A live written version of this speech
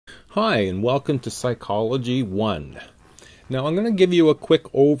Hi, and welcome to Psychology1. Now I'm going to give you a quick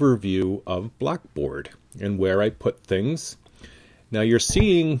overview of Blackboard and where I put things. Now you're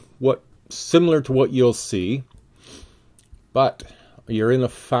seeing what similar to what you'll see, but you're in a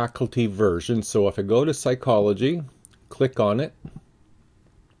faculty version. So if I go to Psychology, click on it,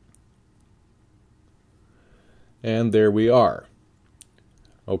 and there we are.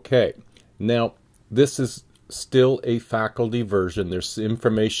 Okay, now this is still a faculty version. There's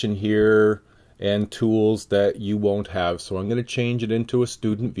information here and tools that you won't have, so I'm going to change it into a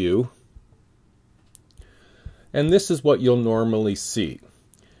student view, and this is what you'll normally see.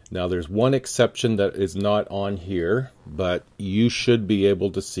 Now there's one exception that is not on here, but you should be able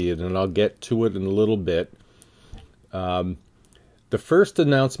to see it, and I'll get to it in a little bit. The first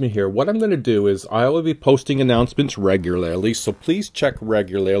announcement here, what I'm going to do is I will be posting announcements regularly, so please check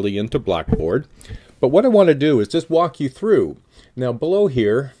regularly into Blackboard. But what I want to do is just walk you through. Now below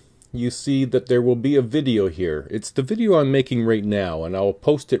here, you see that there will be a video here. It's the video I'm making right now, and I'll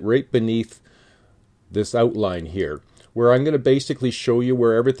post it right beneath this outline here, where I'm going to basically show you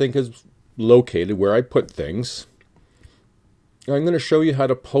where everything is located, where I put things. I'm going to show you how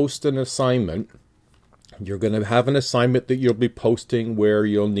to post an assignment. You're going to have an assignment that you'll be posting where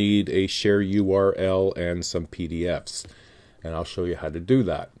you'll need a share URL and some PDFs. And I'll show you how to do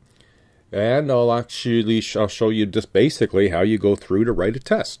that. And I'll show you just basically how you go through to write a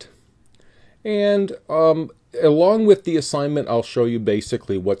test. And along with the assignment, I'll show you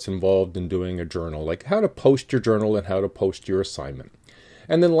basically what's involved in doing a journal, like how to post your journal and how to post your assignment.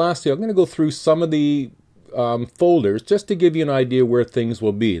 And then lastly, I'm going to go through some of the folders just to give you an idea where things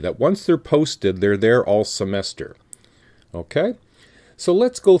will be, that once they're posted, they're there all semester. Okay? So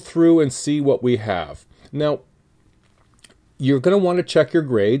let's go through and see what we have. Now, you're going to want to check your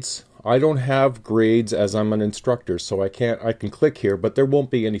grades. I don't have grades as I'm an instructor, so I can click here, but there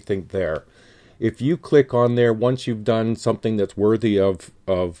won't be anything there. If you click on there, once you've done something that's worthy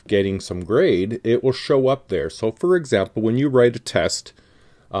of getting some grade, it will show up there. So for example, when you write a test,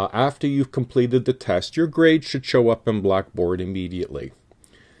 after you've completed the test, your grade should show up in Blackboard immediately.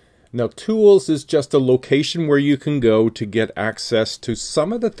 Now, tools is just a location where you can go to get access to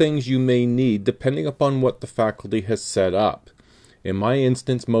some of the things you may need depending upon what the faculty has set up. In my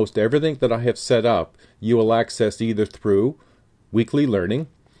instance, most everything that I have set up, you will access either through weekly learning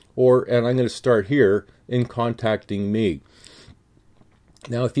or, and I'm going to start here, in contacting me.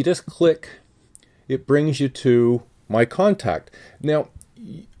 Now, if you just click, it brings you to my contact. Now,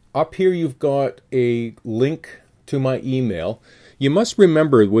 up here you've got a link to my email. You must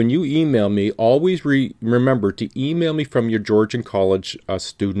remember when you email me, always remember to email me from your Georgian College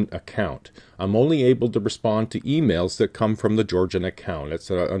student account. I'm only able to respond to emails that come from the Georgian account.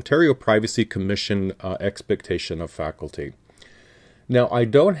 It's an Ontario Privacy Commission expectation of faculty. Now, I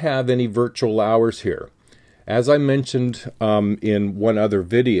don't have any virtual hours here. As I mentioned in one other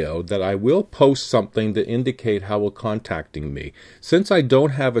video, that I will post something to indicate how will contacting me. Since I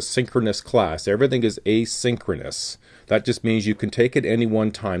don't have a synchronous class, everything is asynchronous. That just means you can take it any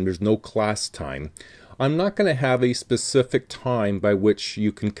one time. There's no class time. I'm not going to have a specific time by which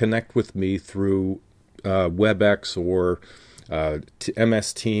you can connect with me through WebEx or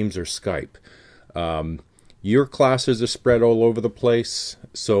MS Teams or Skype. Your classes are spread all over the place,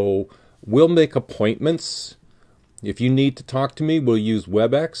 so we'll make appointments. If you need to talk to me, we'll use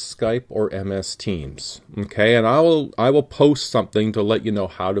WebEx, Skype, or MS Teams. Okay, and I will post something to let you know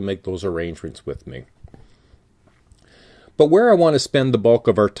how to make those arrangements with me. But where I want to spend the bulk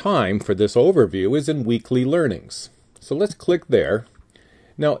of our time for this overview is in weekly learnings. So let's click there.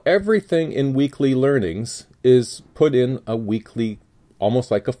 Now, everything in weekly learnings is put in a weekly, almost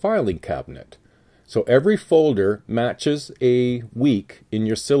like a filing cabinet. So every folder matches a week in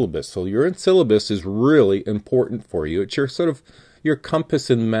your syllabus. So your syllabus is really important for you. It's your sort of your compass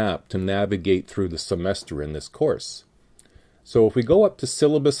and map to navigate through the semester in this course. So if we go up to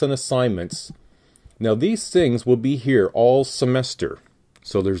syllabus and assignments, now these things will be here all semester.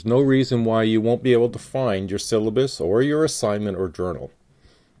 So there's no reason why you won't be able to find your syllabus or your assignment or journal.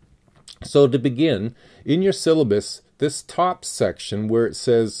 So to begin, in your syllabus, this top section where it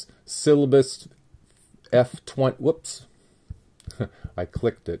says syllabus F20, whoops, I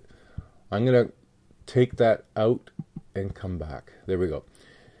clicked it. I'm going to take that out and come back. There we go.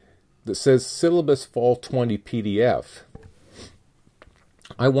 That says Syllabus Fall 20 PDF.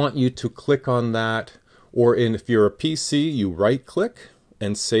 I want you to click on that, or if you're a PC, you right-click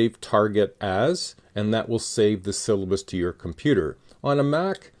and save Target As, and that will save the syllabus to your computer. On a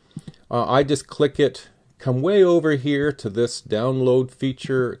Mac, I just click it, come way over here to this download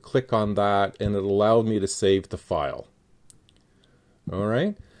feature, click on that, and it'll allow me to save the file. All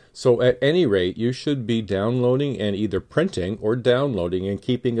right, So at any rate, you should be downloading and either printing or downloading and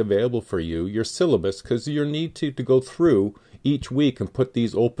keeping available for you your syllabus, because you need to go through each week and put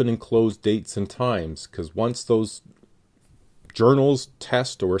these open and closed dates and times, because once those journals,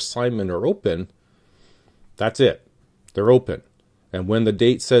 test, or assignment are open, that's it. They're open. And when the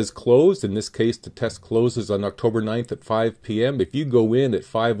date says closed, in this case the test closes on October 9th at 5 p.m., if you go in at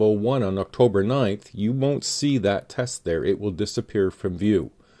 5:01 on October 9th, you won't see that test there. It will disappear from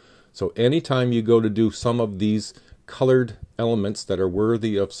view. So anytime you go to do some of these colored elements that are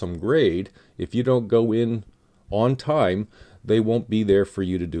worthy of some grade, if you don't go in on time, they won't be there for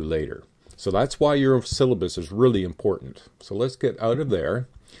you to do later. So that's why your syllabus is really important. So let's get out of there.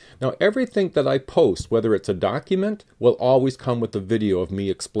 Now, everything that I post, whether it's a document, will always come with a video of me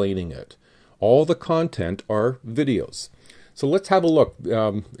explaining it. All the content are videos. So let's have a look.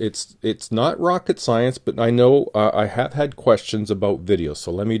 It's not rocket science, but I know I have had questions about videos.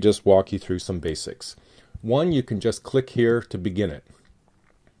 So let me just walk you through some basics. One, you can just click here to begin it.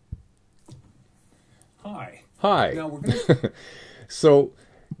 Hi. Hi. Now we're gonna... So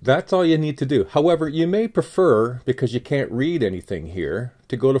that's all you need to do. However, you may prefer, because you can't read anything here,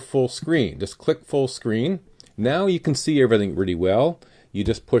 to go to full screen. Just click full screen. Now you can see everything really well. You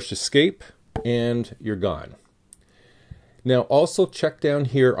just push escape and you're gone. Now also check down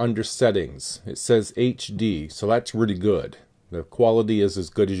here under settings. It says HD, so that's really good. The quality is as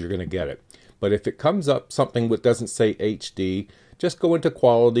good as you're going to get it. But if it comes up something that doesn't say HD, just go into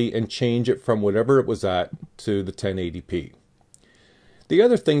quality and change it from whatever it was at to the 1080p. The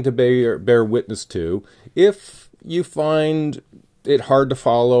other thing to bear witness to, if you find it hard to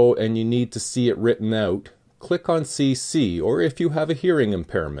follow and you need to see it written out, click on CC, or if you have a hearing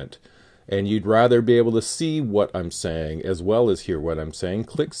impairment and you'd rather be able to see what I'm saying as well as hear what I'm saying,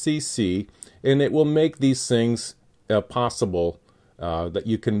 click CC, and it will make these things possible that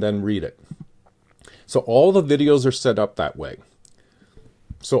you can then read it. So all the videos are set up that way.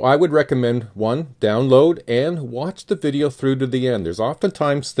 So I would recommend, one, download and watch the video through to the end. There's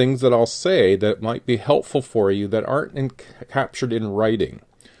oftentimes things that I'll say that might be helpful for you that aren't captured in writing.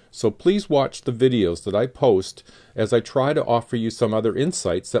 So please watch the videos that I post as I try to offer you some other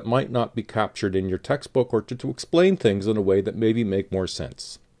insights that might not be captured in your textbook, or to explain things in a way that maybe make more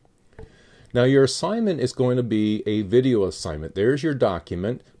sense. Now your assignment is going to be a video assignment. There's your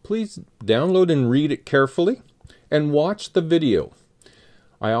document. Please download and read it carefully and watch the video.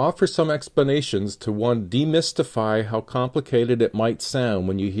 I offer some explanations to, one, demystify how complicated it might sound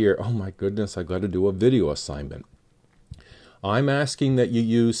when you hear, oh my goodness, I got to do a video assignment. I'm asking that you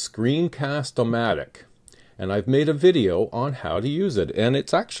use Screencast-O-Matic, and I've made a video on how to use it, and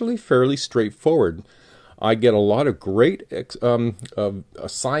it's actually fairly straightforward. I get a lot of great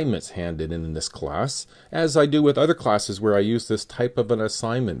assignments handed in this class, as I do with other classes where I use this type of an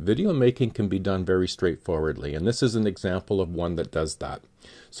assignment. Video making can be done very straightforwardly, and this is an example of one that does that.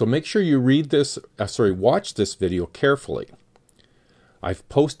 So make sure you watch this video carefully. I've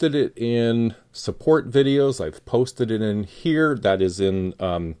posted it in support videos. I've posted it in here. That is in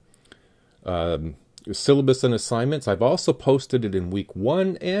syllabus and assignments. I've also posted it in week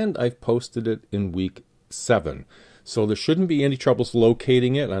 1, and I've posted it in week 7. So there shouldn't be any troubles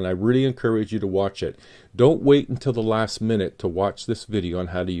locating it, and I really encourage you to watch it. Don't wait until the last minute to watch this video on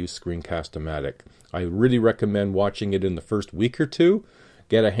how to use Screencast-O-Matic. I really recommend watching it in the first week or two.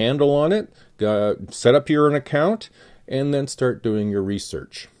 Get a handle on it, set up your own account, and then start doing your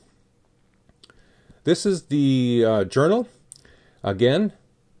research. This is the journal. Again,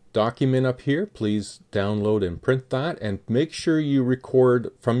 document up here. Please download and print that, and make sure you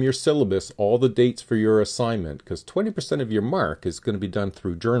record from your syllabus all the dates for your assignment, because 20% of your mark is going to be done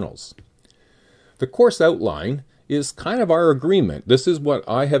through journals. The course outline is kind of our agreement. This is what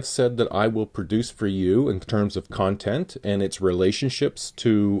I have said that I will produce for you in terms of content and its relationships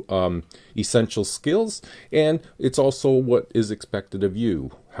to essential skills, and it's also what is expected of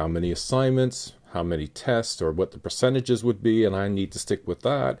you. How many assignments, how many tests, or what the percentages would be, and I need to stick with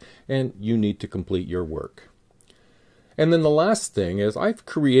that, and you need to complete your work. And then the last thing is I've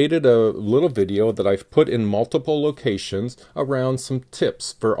created a little video that I've put in multiple locations around some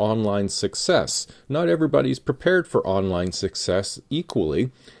tips for online success. Not everybody's prepared for online success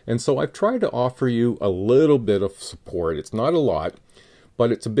equally, and so I've tried to offer you a little bit of support. It's not a lot,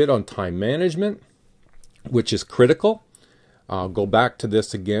 but it's a bit on time management, which is critical. I'll go back to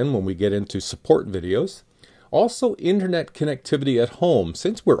this again when we get into support videos. Also, internet connectivity at home.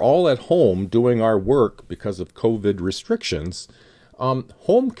 Since we're all at home doing our work because of COVID restrictions,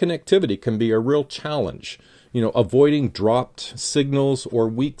 home connectivity can be a real challenge. You know, avoiding dropped signals or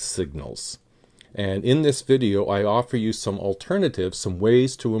weak signals. And in this video, I offer you some alternatives, some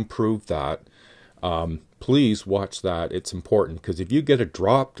ways to improve that. Please watch that. It's important, because if you get a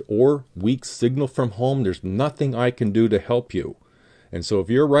dropped or weak signal from home, there's nothing I can do to help you. And so if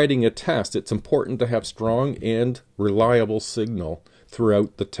you're writing a test, it's important to have strong and reliable signal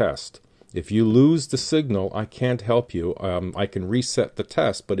throughout the test. If you lose the signal, I can't help you. I can reset the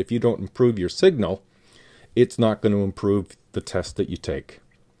test, but if you don't improve your signal, it's not going to improve the test that you take.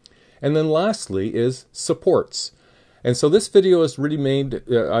 And then lastly is supports. And so this video is really made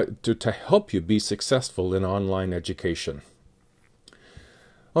to help you be successful in online education.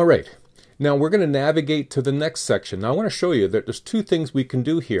 All right. Now we're going to navigate to the next section. Now I want to show you that there's two things we can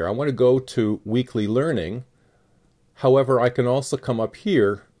do here. I want to go to weekly learning. However, I can also come up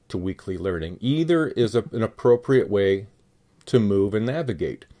here to weekly learning. Either is an appropriate way to move and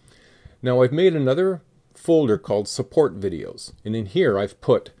navigate. Now I've made another folder called support videos. And in here I've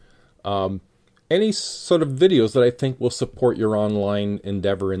put any sort of videos that I think will support your online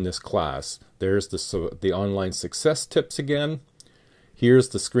endeavor in this class. There's the online success tips again. Here's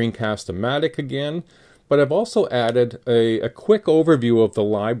the screencast-o-matic again, but I've also added a quick overview of the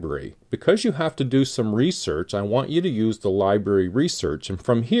library. Because you have to do some research, I want you to use the library research, and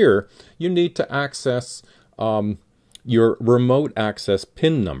from here you need to access your remote access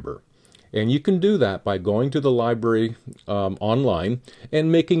PIN number. And you can do that by going to the library online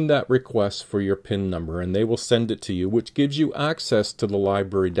and making that request for your PIN number, and they will send it to you, which gives you access to the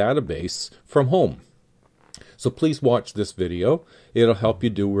library database from home. So please watch this video. It'll help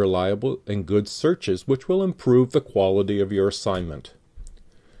you do reliable and good searches, which will improve the quality of your assignment.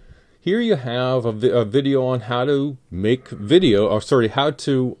 Here you have a video on how to make how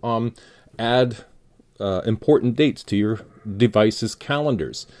to add important dates to your device's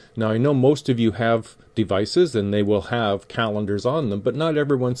calendars. Now I know most of you have devices and they will have calendars on them, but not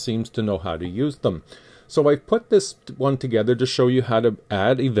everyone seems to know how to use them. So I put this one together to show you how to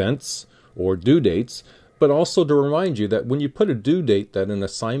add events or due dates, but also to remind you that when you put a due date that an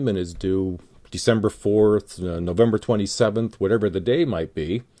assignment is due December 4th, November 27th, whatever the day might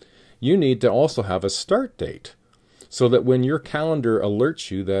be, you need to also have a start date so that when your calendar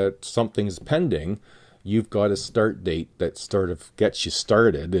alerts you that something's pending, you've got a start date that sort of gets you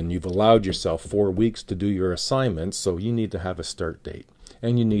started, and you've allowed yourself 4 weeks to do your assignments, so you need to have a start date.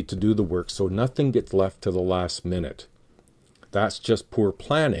 And you need to do the work so nothing gets left to the last minute. That's just poor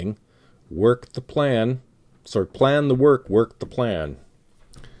planning. Work the plan. Plan the work, work the plan.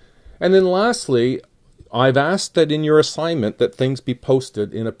 And then lastly, I've asked that in your assignment that things be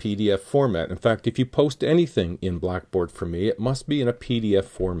posted in a PDF format. In fact, if you post anything in Blackboard for me, it must be in a PDF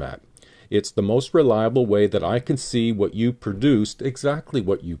format. It's the most reliable way that I can see what you produced, exactly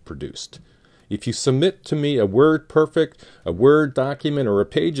what you produced. If you submit to me a Word perfect, a Word document, or a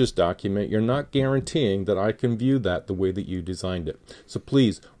Pages document, you're not guaranteeing that I can view that the way that you designed it. So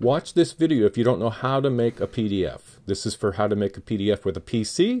please, watch this video if you don't know how to make a PDF. This is for how to make a PDF with a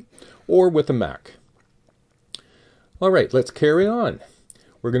PC or with a Mac. All right, let's carry on.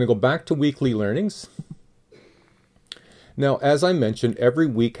 We're going to go back to weekly learnings. Now, as I mentioned, every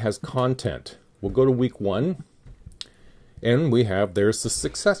week has content. We'll go to week 1, and there's the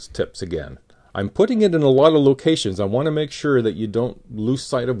success tips again. I'm putting it in a lot of locations. I want to make sure that you don't lose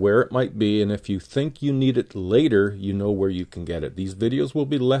sight of where it might be, and if you think you need it later, you know where you can get it. These videos will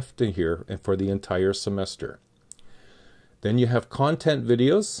be left in here and for the entire semester. Then you have content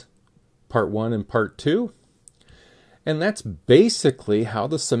videos, part 1 and part 2, and that's basically how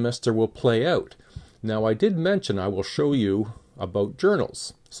the semester will play out. Now, I did mention I will show you about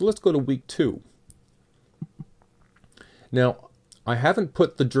journals. So let's go to week 2. Now, I haven't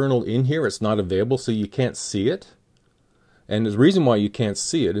put the journal in here. It's not available, so you can't see it. And the reason why you can't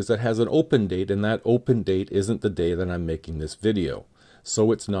see it is it has an open date, and that open date isn't the day that I'm making this video.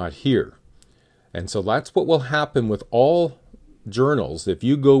 So it's not here. And so that's what will happen with all journals. If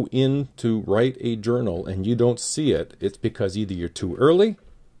you go in to write a journal and you don't see it, it's because either you're too early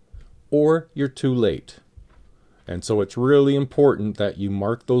or you're too late. And so it's really important that you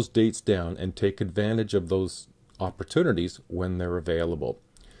mark those dates down and take advantage of those opportunities when they're available.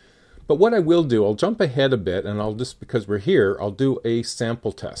 But what I will do, I'll jump ahead a bit, and I'll just, because we're here, I'll do a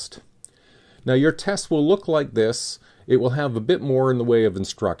sample test. Now your test will look like this. It will have a bit more in the way of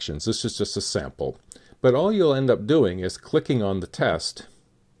instructions. This is just a sample. But all you'll end up doing is clicking on the test,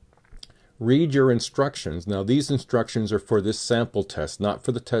 read your instructions. Now these instructions are for this sample test, not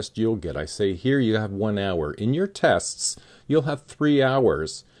for the test you'll get. I say here you have 1 hour. In your tests, you'll have 3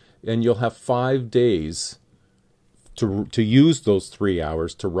 hours, and you'll have 5 days to use those 3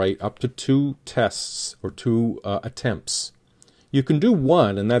 hours to write up to 2 tests or 2 attempts. You can do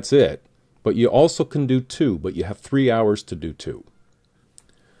 1 and that's it, but you also can do 2, but you have 3 hours to do 2.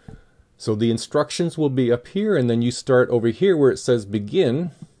 So the instructions will be up here, and then you start over here where it says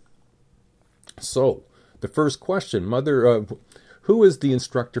begin. So the first question, who is the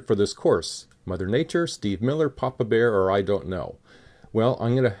instructor for this course? Mother Nature, Steve Miller, Papa Bear, or I don't know? Well,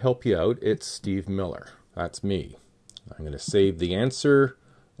 I'm going to help you out. It's Steve Miller. That's me. I'm going to save the answer.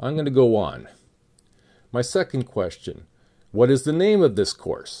 I'm going to go on. My second question, what is the name of this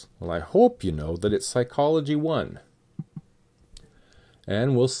course? Well, I hope you know that it's Psychology 1.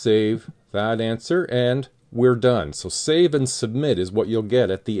 And we'll save that answer, and we're done. So save and submit is what you'll get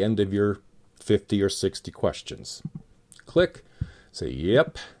at the end of your 50 or 60 questions. Click, say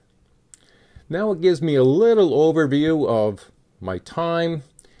yep. Now it gives me a little overview of my time.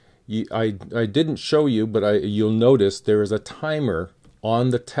 I didn't show you, but you'll notice there is a timer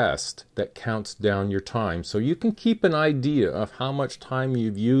on the test that counts down your time. So you can keep an idea of how much time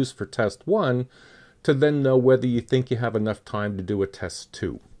you've used for test 1 to then know whether you think you have enough time to do a test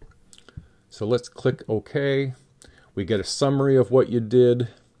 2. So let's click OK. We get a summary of what you did.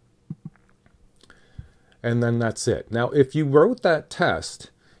 And then that's it. Now, if you wrote that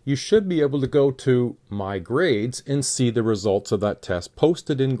test, you should be able to go to My Grades and see the results of that test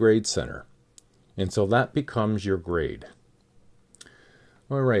posted in Grade Center. And so that becomes your grade.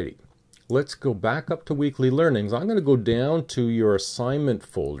 Alrighty, let's go back up to Weekly Learnings. I'm going to go down to your assignment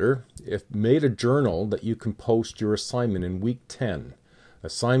folder. Made a journal that you can post your assignment in week 10.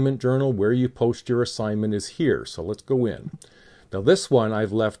 Assignment journal, where you post your assignment is here. So let's go in. Now this one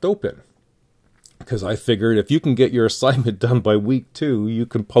I've left open, because I figured if you can get your assignment done by week 2, you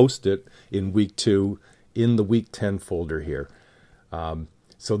can post it in week 2 in the week 10 folder here.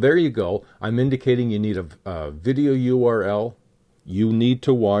 So there you go. I'm indicating you need a video URL. You need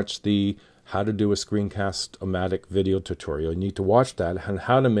to watch the how to do a screencast-o-matic video tutorial. You need to watch that and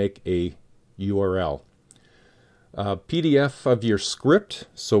how to make a URL. PDF of your script.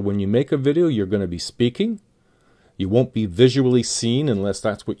 So when you make a video, you're going to be speaking. You won't be visually seen unless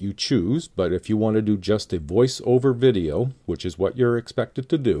that's what you choose, but if you want to do just a voice-over video, which is what you're expected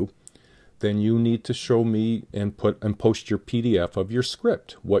to do, then you need to show me and post your PDF of your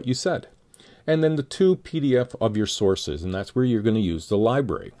script, what you said. And then the 2 PDF of your sources, and that's where you're going to use the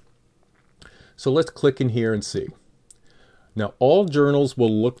library. So let's click in here and see. Now all journals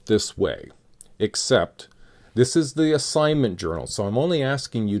will look this way, except this is the assignment journal, so I'm only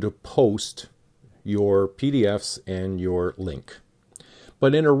asking you to post your PDFs and your link.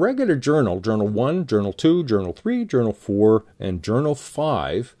 But in a regular journal, Journal 1, Journal 2, Journal 3, Journal 4, and Journal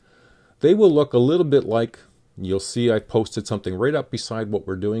 5, they will look a little bit like, you'll see I posted something right up beside what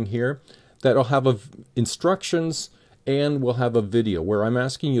we're doing here, that'll have instructions and we'll have a video where I'm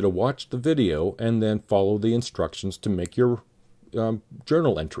asking you to watch the video and then follow the instructions to make your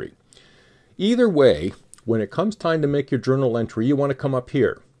journal entry. Either way, when it comes time to make your journal entry, you want to come up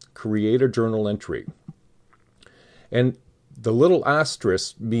here. Create a journal entry. And the little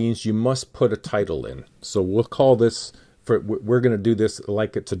asterisk means you must put a title in. So we'll call this, we're going to do this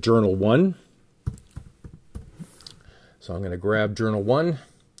like it's a Journal 1. So I'm going to grab Journal 1.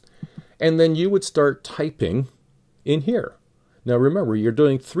 And then you would start typing in here. Now remember, you're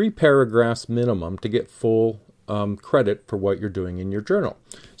doing 3 paragraphs minimum to get full credit for what you're doing in your journal.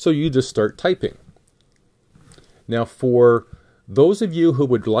 So you just start typing. Now for those of you who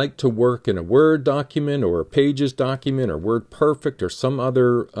would like to work in a Word document or a Pages document or WordPerfect or some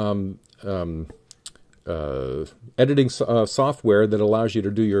other editing software that allows you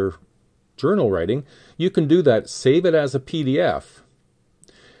to do your journal writing, you can do that. Save it as a PDF.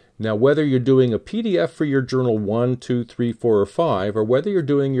 Now, whether you're doing a PDF for your journal 1, 2, 3, 4, or 5, or whether you're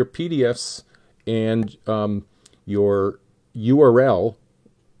doing your PDFs and your URL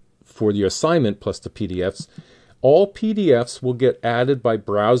for the assignment plus the PDFs, all PDFs will get added by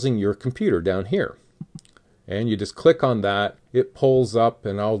browsing your computer down here. And you just click on that, it pulls up,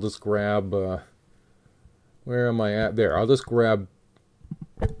 and I'll just grab, where am I at? There, I'll just grab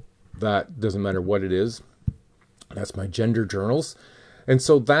that, doesn't matter what it is. That's my gender journals. And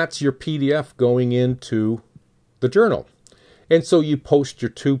so that's your PDF going into the journal. And so you post your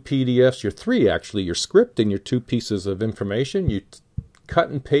 2 PDFs, your 3 actually, your script and your 2 pieces of information. You cut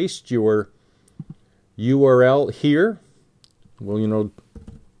and paste your URL here. Well, you know,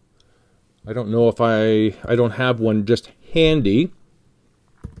 I don't know if I don't have one just handy.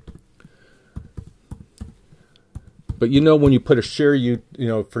 But you know, when you put a share,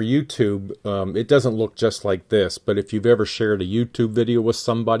 for YouTube, it doesn't look just like this. But if you've ever shared a YouTube video with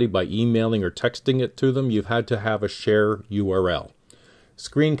somebody by emailing or texting it to them, you've had to have a share URL.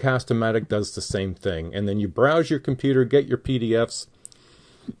 Screencast-O-Matic does the same thing. And then you browse your computer, get your PDFs,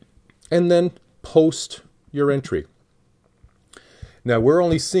 and then post your entry. Now we're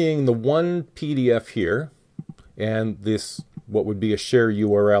only seeing the one PDF here and this, what would be a share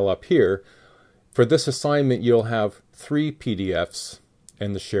URL up here. For this assignment, you'll have 3 PDFs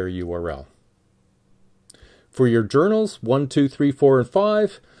and the share URL. For your journals, 1, 2, 3, 4, and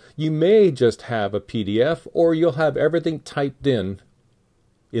 5, you may just have a PDF, or you'll have everything typed in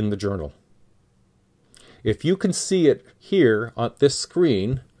the journal. If you can see it here on this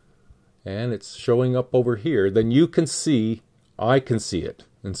screen, and it's showing up over here, then you can see, I can see it.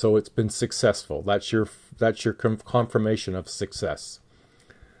 And so it's been successful. That's your confirmation of success.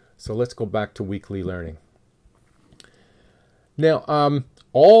 So let's go back to weekly learning. Now,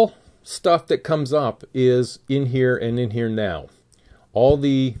 all stuff that comes up is in here and in here now. All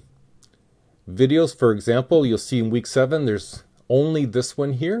the videos, for example, you'll see in week 7, there's only this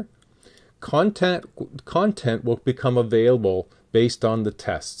one here. Content will become available based on the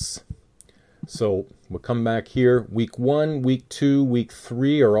tests. So we'll come back here. Week 1, week 2, week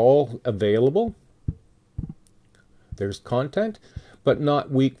 3 are all available. There's content, but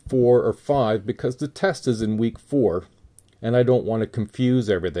not week 4 or 5 because the test is in week 4 and I don't want to confuse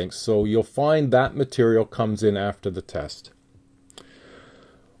everything. So you'll find that material comes in after the test.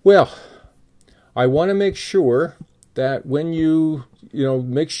 Well, I want to make sure that when you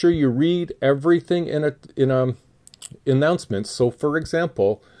make sure you read everything in a announcement. So for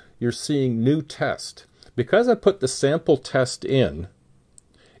example, you're seeing new test. Because I put the sample test in,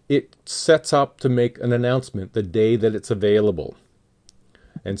 it sets up to make an announcement the day that it's available.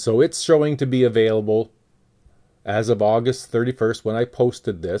 And so it's showing to be available as of August 31st when I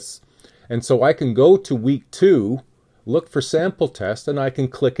posted this. And so I can go to week 2, look for sample test, and I can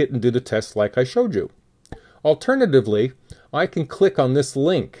click it and do the test like I showed you. Alternatively, I can click on this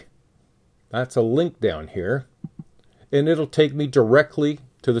link. That's a link down here. And it'll take me directly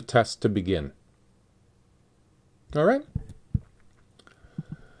to the test to begin. All right?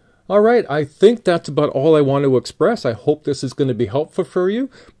 All right, I think that's about all I want to express. I hope this is going to be helpful for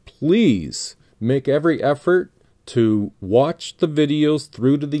you. Please make every effort to watch the videos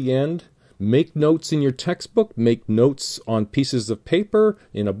through to the end. Make notes in your textbook, make notes on pieces of paper,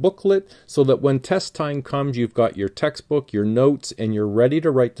 in a booklet, so that when test time comes, you've got your textbook, your notes, and you're ready to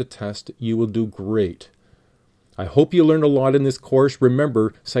write the test. You will do great. I hope you learned a lot in this course.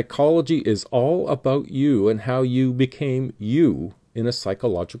 Remember, psychology is all about you and how you became you in a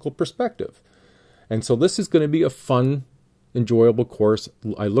psychological perspective. And so this is going to be a fun, enjoyable course.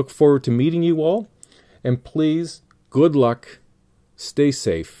 I look forward to meeting you all. And please, good luck, stay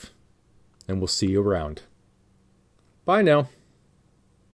safe, and we'll see you around. Bye now.